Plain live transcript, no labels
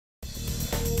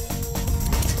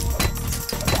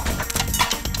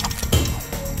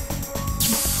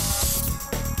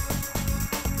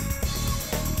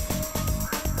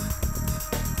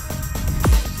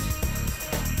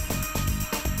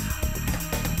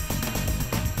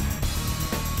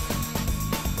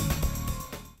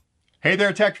Hey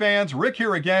there, tech fans. Rick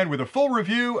here again with a full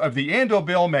review of the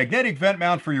Andobil magnetic vent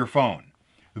mount for your phone.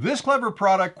 This clever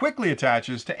product quickly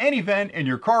attaches to any vent in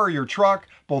your car or your truck,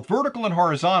 both vertical and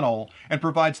horizontal, and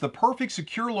provides the perfect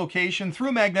secure location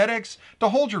through magnetics to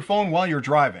hold your phone while you're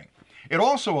driving. It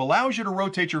also allows you to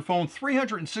rotate your phone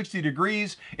 360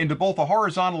 degrees into both a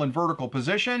horizontal and vertical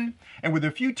position, and with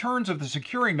a few turns of the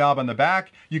securing knob on the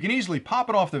back, you can easily pop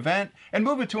it off the vent and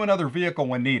move it to another vehicle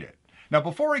when needed. Now,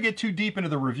 before I get too deep into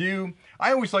the review,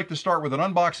 I always like to start with an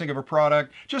unboxing of a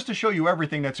product just to show you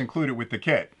everything that's included with the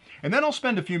kit. And then I'll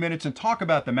spend a few minutes and talk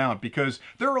about the mount because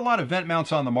there are a lot of vent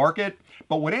mounts on the market,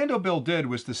 but what Andobil did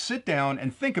was to sit down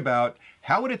and think about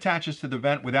how it attaches to the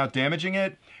vent without damaging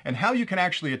it and how you can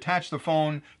actually attach the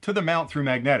phone to the mount through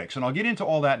magnetics. And I'll get into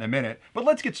all that in a minute, but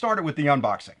let's get started with the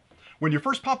unboxing. When you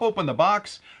first pop open the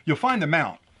box, you'll find the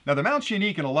mount. Now the mount's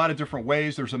unique in a lot of different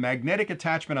ways. There's a magnetic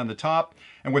attachment on the top,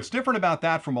 and what's different about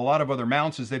that from a lot of other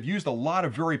mounts is they've used a lot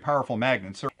of very powerful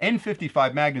magnets. There are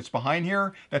N55 magnets behind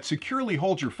here that securely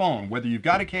hold your phone, whether you've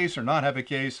got a case or not have a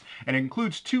case, and it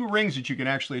includes two rings that you can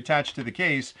actually attach to the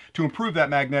case to improve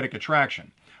that magnetic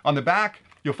attraction. On the back,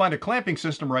 you'll find a clamping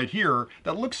system right here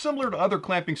that looks similar to other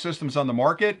clamping systems on the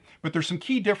market, but there's some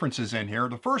key differences in here.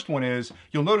 The first one is,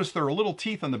 you'll notice there are little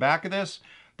teeth on the back of this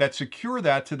that secure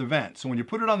that to the vent. So when you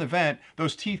put it on the vent,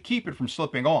 those teeth keep it from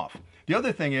slipping off. The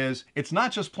other thing is, it's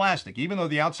not just plastic. Even though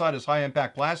the outside is high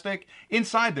impact plastic,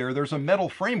 inside there's a metal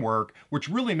framework which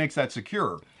really makes that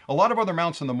secure. A lot of other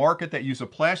mounts on the market that use a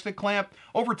plastic clamp,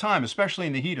 over time, especially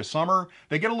in the heat of summer,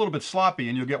 they get a little bit sloppy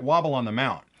and you'll get wobble on the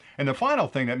mount. And the final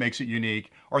thing that makes it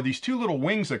unique are these two little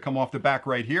wings that come off the back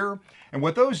right here. And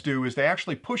what those do is they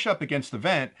actually push up against the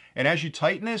vent, and as you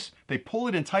tighten this, they pull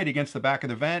it in tight against the back of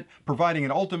the vent, providing an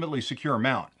ultimately secure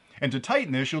mount. And to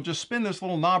tighten this, you'll just spin this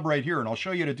little knob right here, and I'll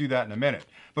show you how to do that in a minute.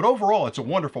 But overall, it's a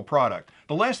wonderful product.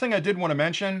 The last thing I did want to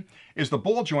mention is the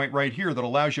ball joint right here that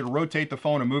allows you to rotate the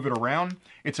phone and move it around.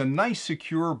 It's a nice,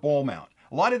 secure ball mount.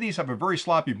 A lot of these have a very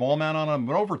sloppy ball mount on them,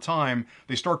 but over time,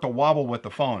 they start to wobble with the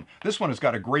phone. This one has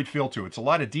got a great feel to it. It's a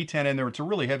lot of detent in there. It's a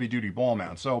really heavy-duty ball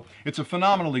mount, so it's a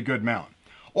phenomenally good mount.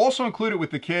 Also included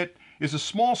with the kit is a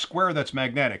small square that's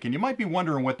magnetic, and you might be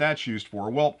wondering what that's used for.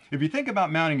 Well, if you think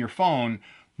about mounting your phone,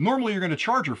 normally you're going to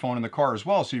charge your phone in the car as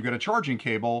well, so you've got a charging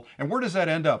cable, and where does that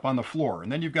end up? On the floor,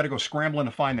 and then you've got to go scrambling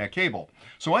to find that cable.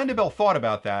 So Andobil thought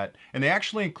about that, and they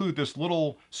actually include this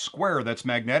little square that's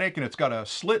magnetic, and it's got a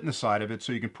slit in the side of it,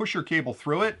 so you can push your cable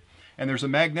through it, and there's a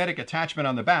magnetic attachment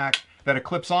on the back that it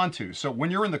clips onto. So when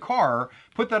you're in the car,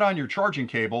 put that on your charging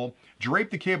cable,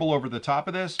 drape the cable over the top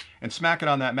of this, and smack it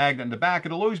on that magnet in the back.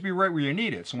 It'll always be right where you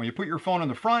need it. So when you put your phone on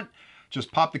the front,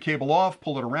 just pop the cable off,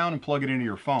 pull it around, and plug it into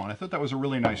your phone. I thought that was a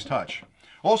really nice touch.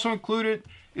 Also included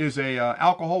is a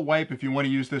alcohol wipe if you want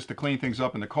to use this to clean things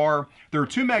up in the car. There are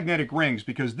two magnetic rings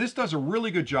because this does a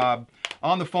really good job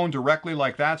on the phone directly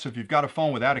like that. So if you've got a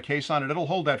phone without a case on it, it'll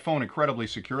hold that phone incredibly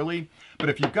securely. But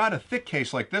if you've got a thick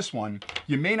case like this one,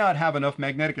 you may not have enough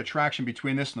magnetic attraction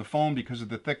between this and the phone because of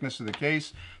the thickness of the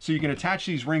case. So you can attach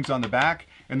these rings on the back,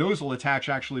 and those will attach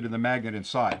actually to the magnet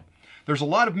inside. There's a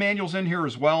lot of manuals in here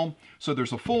as well. So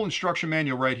there's a full instruction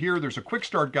manual right here. There's a quick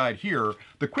start guide here.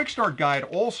 The quick start guide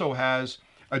also has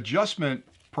adjustment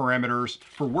parameters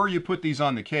for where you put these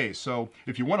on the case. So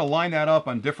if you want to line that up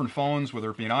on different phones, whether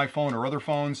it be an iPhone or other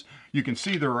phones, you can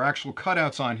see there are actual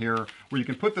cutouts on here where you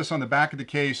can put this on the back of the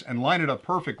case and line it up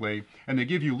perfectly, and they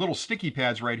give you little sticky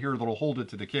pads right here that'll hold it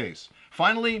to the case.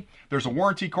 Finally, there's a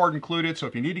warranty card included, so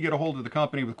if you need to get a hold of the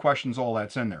company with questions, all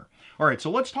that's in there. All right,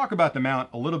 so let's talk about the mount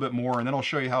a little bit more, and then I'll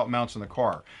show you how it mounts in the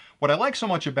car. What I like so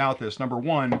much about this, number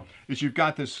one, is you've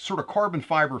got this sort of carbon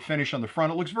fiber finish on the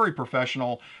front. It looks very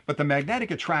professional, but the magnetic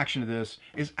attraction of this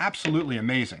is absolutely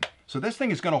amazing. So this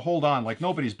thing is going to hold on like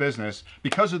nobody's business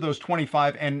because of those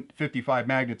 25 N55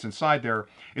 magnets inside there.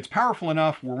 It's powerful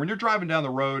enough where when you're driving down the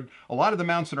road, a lot of the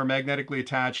mounts that are magnetically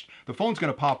attached, the phone's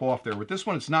going to pop off there. With this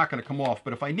one, it's not going to come off,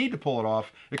 but if I need to pull it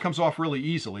off, it comes off really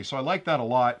easily. So I like that a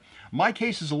lot. My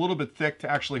case is a little bit thick to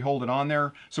actually hold it on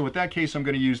there. So with that case, I'm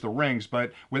going to use the rings,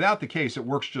 but without the case, it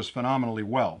works just phenomenally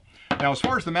well. Now, as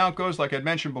far as the mount goes, like I'd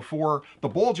mentioned before, the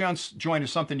ball joint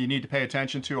is something you need to pay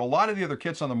attention to. A lot of the other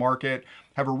kits on the market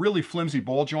have a really flimsy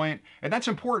ball joint, and that's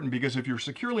important because if you're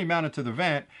securely mounted to the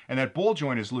vent and that ball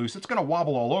joint is loose, it's going to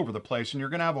wobble all over the place and you're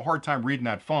going to have a hard time reading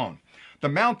that phone. The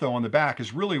mount though on the back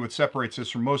is really what separates this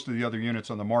from most of the other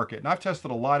units on the market. And I've tested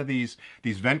a lot of these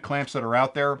vent clamps that are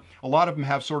out there. A lot of them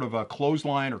have sort of a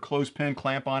clothesline or clothespin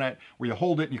clamp on it where you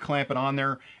hold it and you clamp it on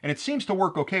there. And it seems to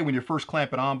work okay when you first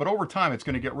clamp it on, but over time it's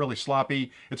going to get really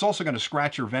sloppy. It's also going to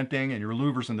scratch your venting and your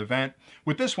louvers in the vent.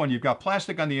 With this one, you've got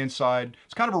plastic on the inside.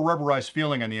 It's kind of a rubberized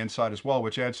feeling on the inside as well,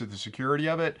 which adds to the security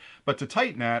of it. But to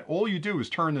tighten that, all you do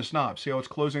is turn this knob. See how it's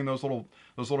closing those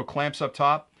little clamps up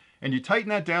top? And you tighten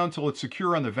that down until it's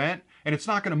secure on the vent, and it's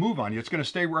not going to move on you. It's going to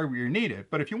stay wherever you need it.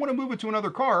 But if you want to move it to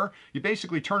another car, you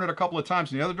basically turn it a couple of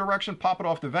times in the other direction, pop it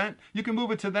off the vent, you can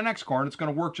move it to the next car, and it's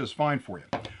going to work just fine for you.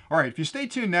 All right, if you stay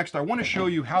tuned next, I want to show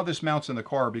you how this mounts in the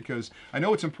car, because I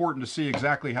know it's important to see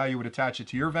exactly how you would attach it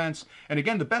to your vents. And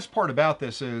again, the best part about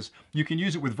this is you can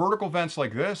use it with vertical vents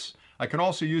like this. I can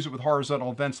also use it with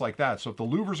horizontal vents like that. So if the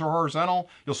louvers are horizontal,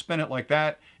 you'll spin it like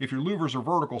that. If your louvers are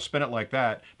vertical, spin it like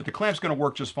that. But the clamp's going to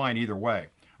work just fine either way.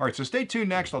 All right, so stay tuned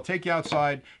next. I'll take you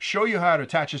outside, show you how to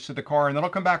attach this to the car, and then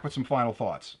I'll come back with some final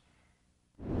thoughts.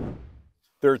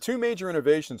 There are two major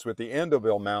innovations with the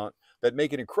Andobil mount that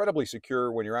make it incredibly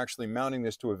secure when you're actually mounting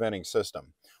this to a venting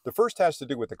system. The first has to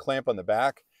do with the clamp on the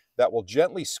back that will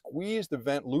gently squeeze the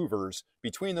vent louvers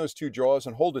between those two jaws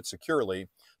and hold it securely.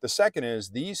 The second is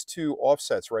these two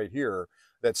offsets right here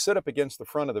that sit up against the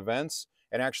front of the vents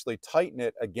and actually tighten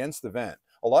it against the vent.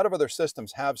 A lot of other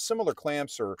systems have similar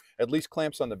clamps, or at least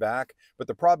clamps on the back, but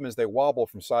the problem is they wobble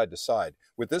from side to side.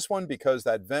 With this one, because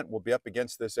that vent will be up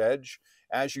against this edge,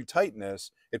 as you tighten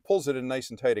this, it pulls it in nice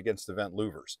and tight against the vent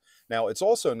louvers. Now, it's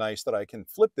also nice that I can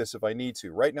flip this if I need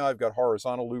to. Right now, I've got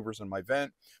horizontal louvers in my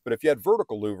vent, but if you had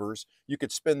vertical louvers, you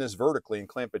could spin this vertically and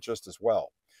clamp it just as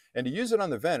well. And to use it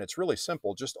on the vent, it's really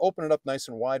simple. Just open it up nice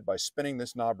and wide by spinning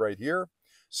this knob right here,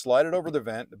 slide it over the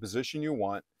vent, the position you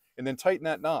want, and then tighten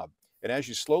that knob. And as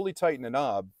you slowly tighten the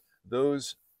knob,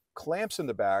 those clamps in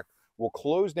the back will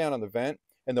close down on the vent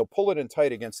and they'll pull it in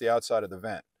tight against the outside of the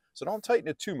vent. So don't tighten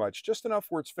it too much, just enough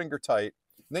where it's finger tight,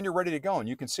 and then you're ready to go. And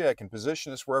you can see I can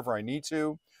position this wherever I need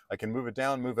to. I can move it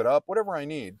down, move it up, whatever I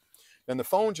need. Then the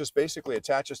phone just basically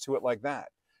attaches to it like that.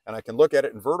 And I can look at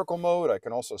it in vertical mode. I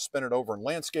can also spin it over in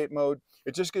landscape mode.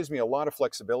 It just gives me a lot of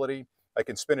flexibility. I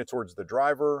can spin it towards the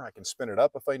driver. I can spin it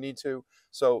up if I need to.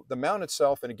 So the mount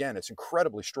itself, and again, it's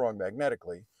incredibly strong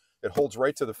magnetically. It holds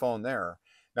right to the phone there.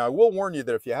 Now, I will warn you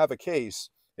that if you have a case,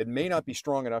 it may not be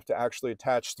strong enough to actually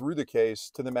attach through the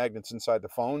case to the magnets inside the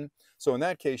phone. So in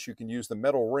that case, you can use the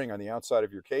metal ring on the outside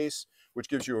of your case, which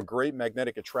gives you a great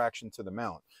magnetic attraction to the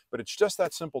mount. But it's just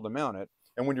that simple to mount it.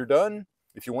 And when you're done,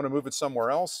 if you want to move it somewhere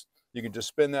else, you can just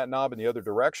spin that knob in the other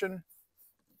direction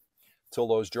till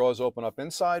those jaws open up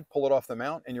inside, pull it off the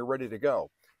mount, and you're ready to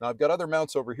go. Now, I've got other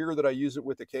mounts over here that I use it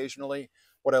with occasionally.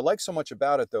 What I like so much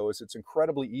about it, though, is it's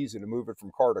incredibly easy to move it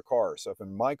from car to car. So if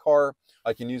in my car,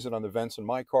 I can use it on the vents in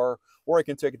my car, or I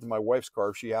can take it to my wife's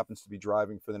car if she happens to be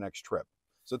driving for the next trip.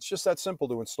 So it's just that simple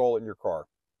to install it in your car.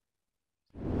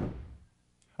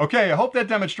 Okay, I hope that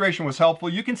demonstration was helpful.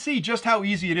 You can see just how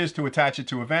easy it is to attach it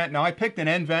to a vent. Now, I picked an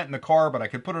end vent in the car, but I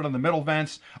could put it on the middle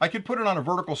vents. I could put it on a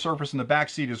vertical surface in the back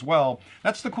seat as well.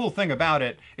 That's the cool thing about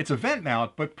it. It's a vent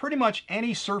mount, but pretty much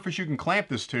any surface you can clamp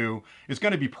this to is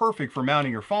going to be perfect for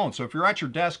mounting your phone. So if you're at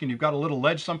your desk and you've got a little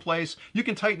ledge someplace, you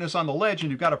can tighten this on the ledge and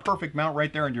you've got a perfect mount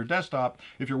right there on your desktop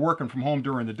if you're working from home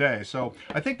during the day. So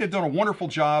I think they've done a wonderful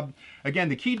job. Again,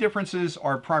 the key differences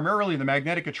are primarily the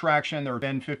magnetic attraction. There are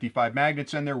N55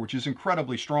 magnets in there, which is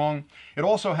incredibly strong. It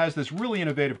also has this really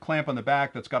innovative clamp on the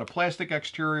back that's got a plastic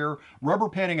exterior, rubber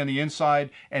padding on the inside,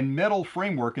 and metal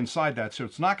framework inside that, so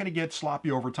it's not going to get sloppy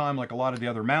over time like a lot of the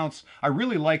other mounts. I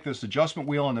really like this adjustment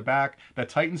wheel on the back that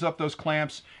tightens up those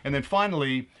clamps. And then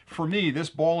finally, for me, this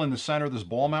ball in the center, this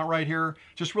ball mount right here,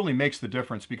 just really makes the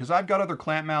difference, because I've got other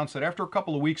clamp mounts that after a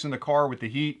couple of weeks in the car with the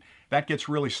heat, that gets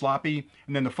really sloppy,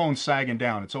 and then the phone's sagging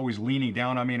down. It's always leaning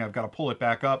down on me, and I've got to pull it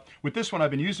back up. With this one,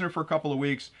 I've been using it for a couple of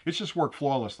weeks. It's just worked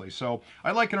flawlessly. So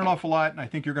I like it an awful lot, and I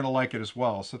think you're going to like it as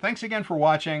well. So thanks again for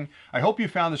watching. I hope you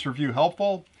found this review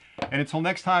helpful. And until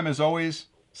next time, as always,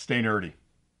 stay nerdy.